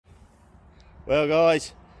Well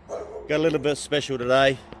guys, got a little bit special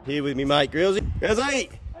today. Here with me mate Grillsy. Grillsy!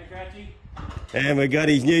 Hey Crouchy. And we got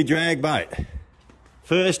his new drag boat.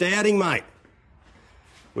 First outing mate.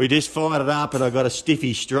 We just fired it up and I got a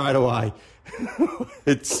stiffy straight away.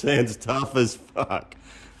 It sounds tough as fuck.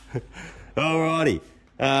 Alrighty.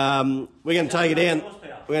 We're gonna take it down.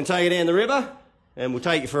 We're gonna take it down the river and we'll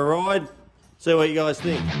take you for a ride. See what you guys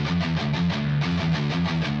think.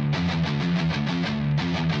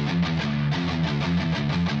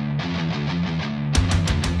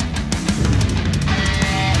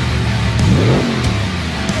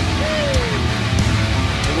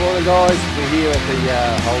 Good morning guys, we're here at the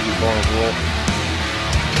Holden Bottom Walk.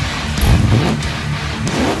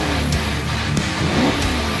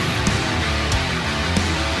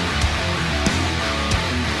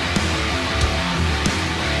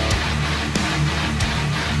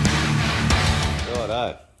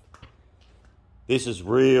 Righto. This is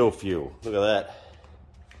real fuel, look at that.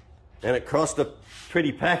 And it cost a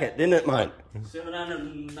pretty packet, didn't it mate?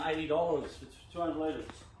 $780 for 200 litres.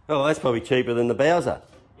 Oh, that's probably cheaper than the Bowser.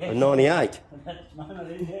 For 98.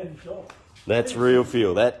 That's real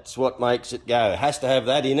fuel. That's what makes it go. It has to have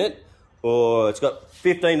that in it, or it's got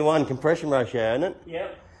 15:1 compression ratio in it.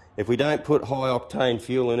 Yep. If we don't put high octane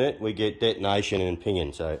fuel in it, we get detonation and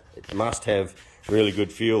pinging. So it must have really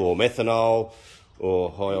good fuel, or methanol, or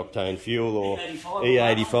high octane fuel, or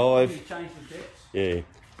E85. Yeah.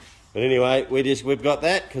 But anyway, we've got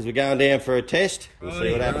that because we're going down for a test. We'll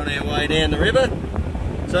see what happens. On our way down the river.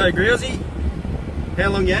 So Grillsy, how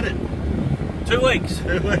long you had it? 2 weeks.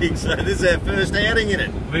 2 weeks. So this is our first outing in it.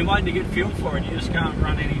 We've been waiting to get fuel for it. You just can't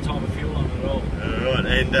run any type of fuel on it at all. Alright,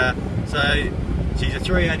 and so she's a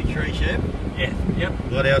 383 Chef. Yeah. Yep.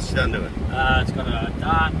 What else has done to it? It's got a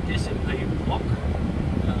Dart SMP block,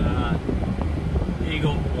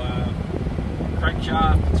 Eagle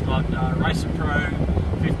crankshaft. It's got Racer Pro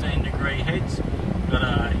 15-degree heads. Got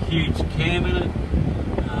a huge cam in it.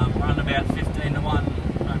 Run about 15:1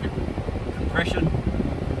 compression.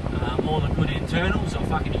 All the good internals. A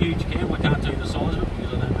fucking huge cam. I can't tell you the size of it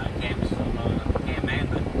because I don't know cams. I'm not a cam man,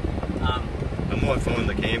 but I might find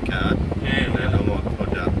the cam card. Yeah, and then I might put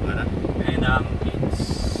it up later. And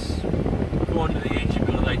it's according to the engine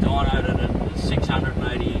builder, they dynoed it at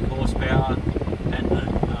 680 horsepower at the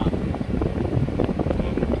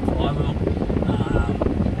flywheel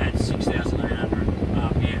at 6,800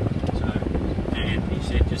 RPM. So, and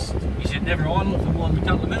he said never idle it for more than a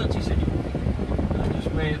couple of minutes. He said just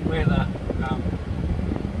wear the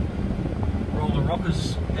roll the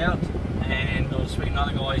rockers out. And I was speaking to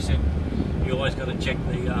another guy. He said you always got to check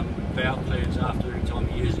the valve clearance after every time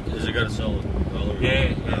you use it. Has it got a solid roller?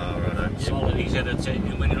 Yeah. Oh, right. Solid. He said it's,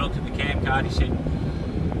 and when he looked at the cam card, he said,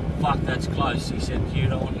 "Fuck, that's close." He said, "You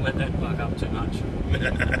don't want to let that fuck up too much."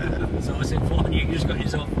 So I said, "Fine, you just got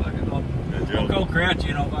yourself fucking on." I'll call Crouchy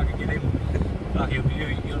and I'll fucking get him. Fuck, you'll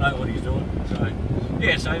know what he's doing. So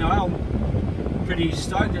yeah, so anyway, I'm pretty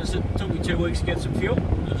stoked. It took me 2 weeks to get some fuel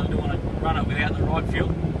because I don't want to run it without the right fuel.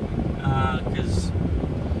 Because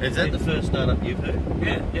is that the first startup you've heard?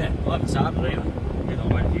 Yeah. I haven't started either. I'm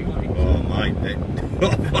waiting for you, buddy. Oh, mate,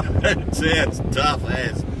 that sounds tough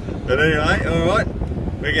as. But anyway, alright,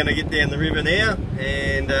 we're going to get down the river now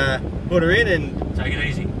and put her in and... Take it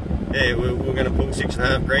easy. Yeah, we're going to put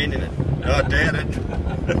 6.5 grand in it. I doubt it.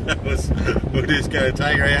 We're just going to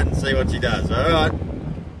take her out and see what she does, alright?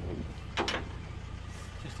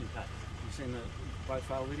 Just in case. You've seen the boat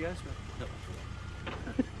fail videos?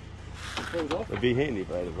 It'd be handy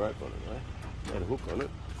if I had a rope on it, though. Had a hook on it.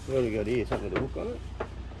 What have we got here? Something with a hook on it?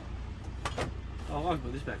 Oh, I can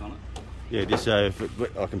put this back on it. Yeah, just so if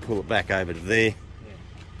I can pull it back over to there.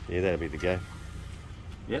 Yeah, that'll be the go.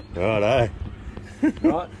 Yep. Righto.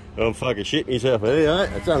 Right. I'm fucking shitting myself anyway.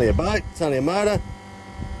 It's only a boat, it's only a motor.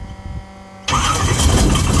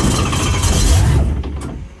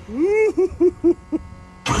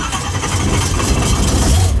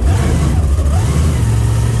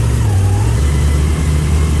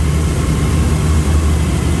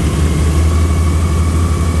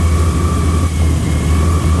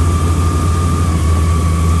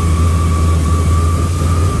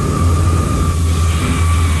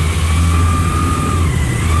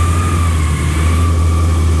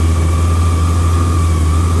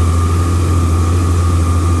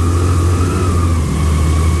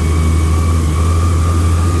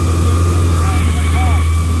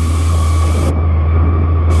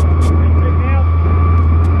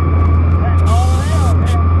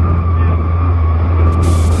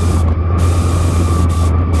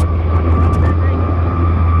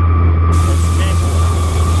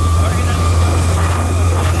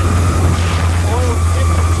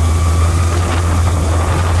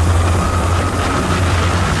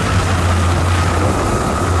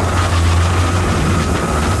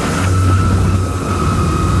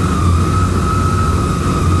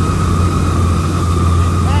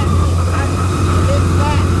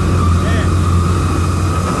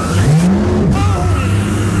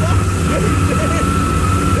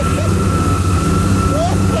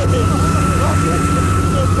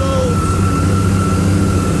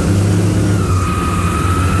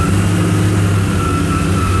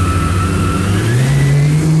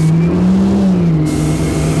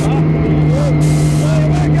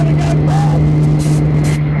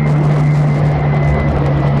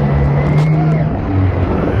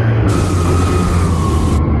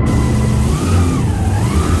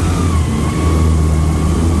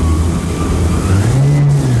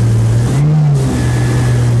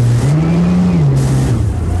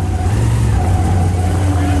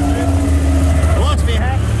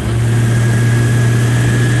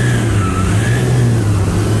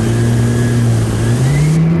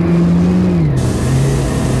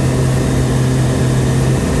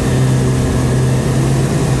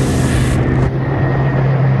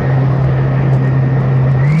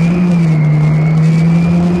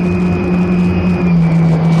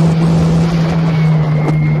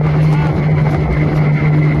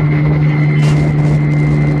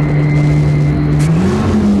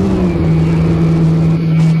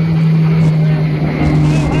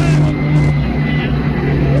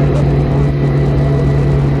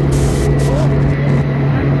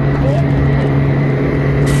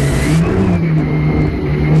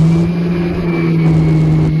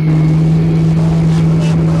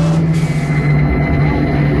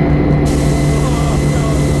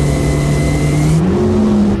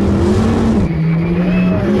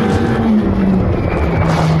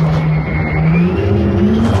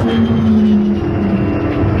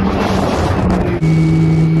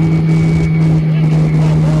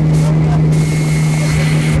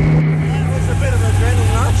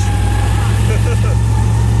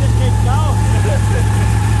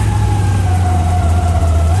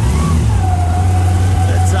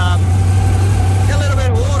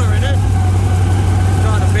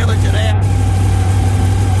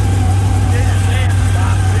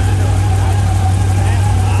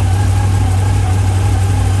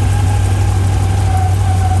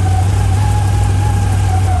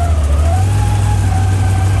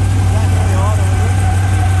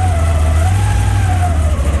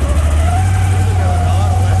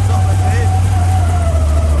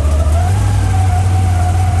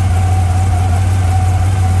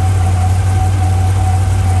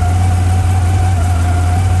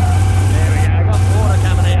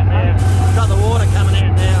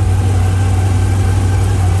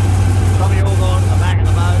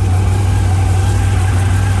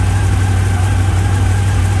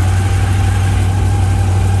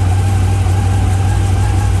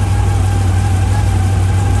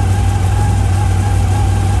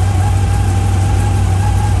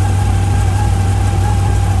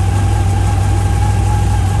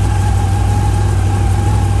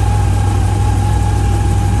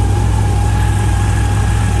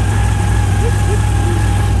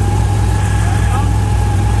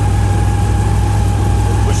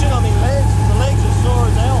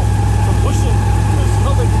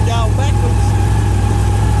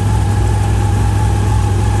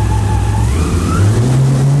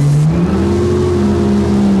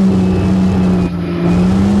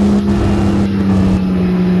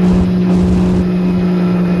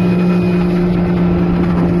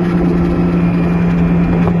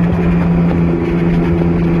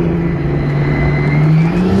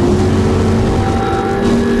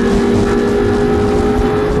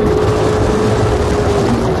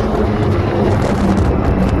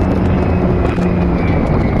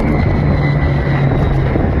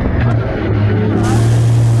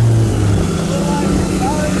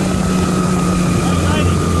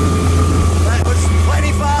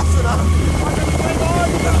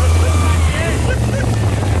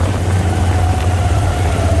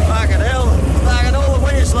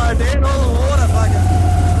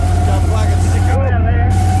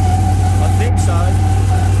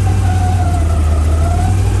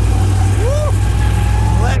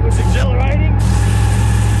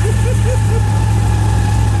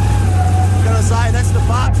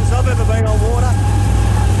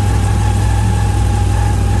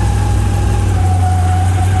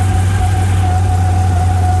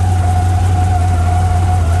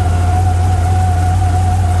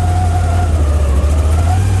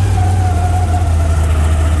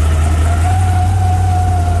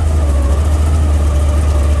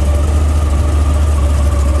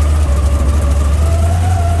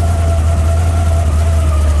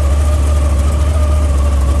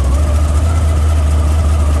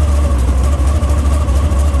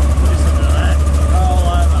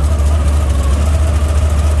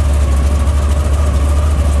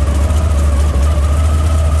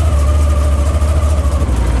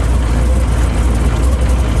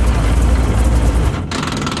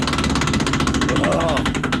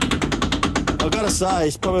 say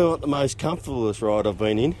it's probably not the most comfortablest ride I've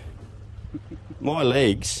been in. My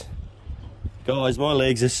legs, guys, my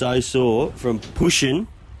legs are so sore from pushing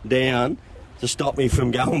down to stop me from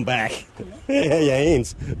going back. Yeah, your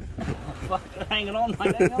hands. Fuck, hanging on,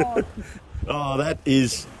 mate, hang on. Oh, that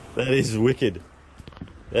is wicked.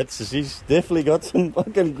 He's definitely got some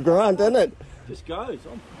fucking grunt, hasn't it? Just goes.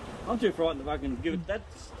 I'm too frightened to fucking give it. That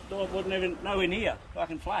wasn't even nowhere near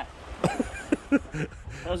fucking flat.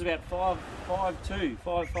 That was about 5.2,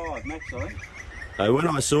 5.5 max, I think. So when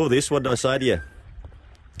I saw this, what did I say to you?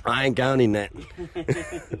 I ain't going in that.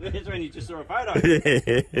 That's when you just saw a photo.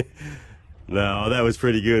 Yeah. No, that was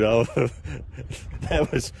pretty good.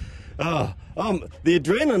 That was, the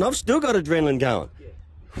adrenaline. I've still got adrenaline going. Yeah.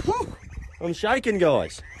 Whew, I'm shaking,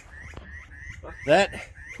 guys. That,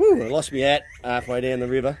 I lost me hat halfway down the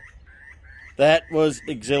river. That was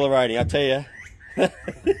exhilarating, I tell you.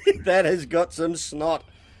 That has got some snot.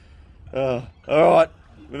 All right,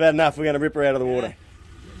 we've had enough. We're going to rip her out of the water.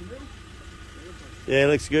 Yeah,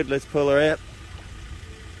 looks good. Let's pull her out.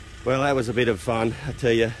 Well, that was a bit of fun, I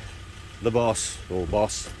tell you. The boss,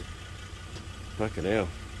 fucking hell.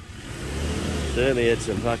 Certainly had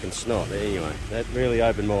some fucking snot. Anyway, that really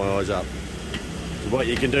opened my eyes up to what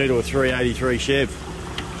you can do to a 383 Chev.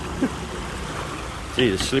 Gee,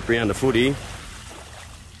 it's slippery underfoot here.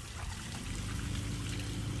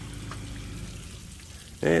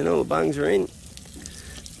 And all the bungs are in.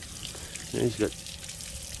 He's got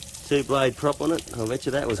 2-blade prop on it. I'll bet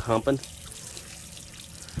you that was humping.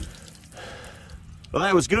 Well,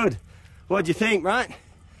 that was good. What'd you think, right?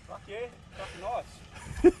 Fuck yeah, fucking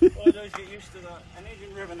nice. All I do is get used to an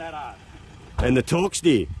engine revving that hard. And the torque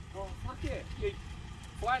steer. Well, fuck yeah. You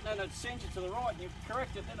flatten it and it sends you to the right and you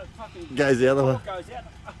correct it, then it fucking goes the other way. Goes out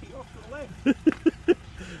and off to the left.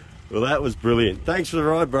 Well, that was brilliant. Thanks for the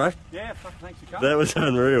ride, bro. Yeah, fuck, thanks for coming. That was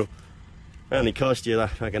unreal. Only cost you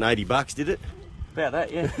like fucking $80, did it? About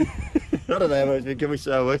that, yeah. I don't know how much. Can we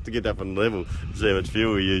so work to get up on the level? See how much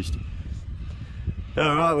fuel we used.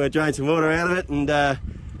 All right, we'll drain some water out of it and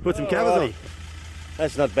put some covers on.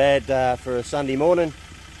 That's not bad for a Sunday morning.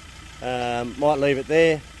 Might leave it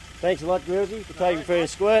there. Thanks a lot, Grillsy, for taking for your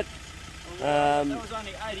squirt. That was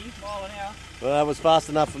only 80 mile an hour. Well, that was fast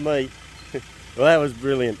enough for me. Well, that was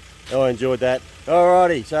brilliant. I enjoyed that.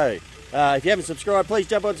 Alrighty, so if you haven't subscribed, please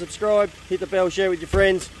jump on subscribe, hit the bell, share with your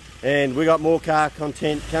friends, and we got more car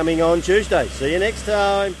content coming on Tuesday. See you next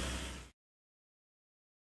time.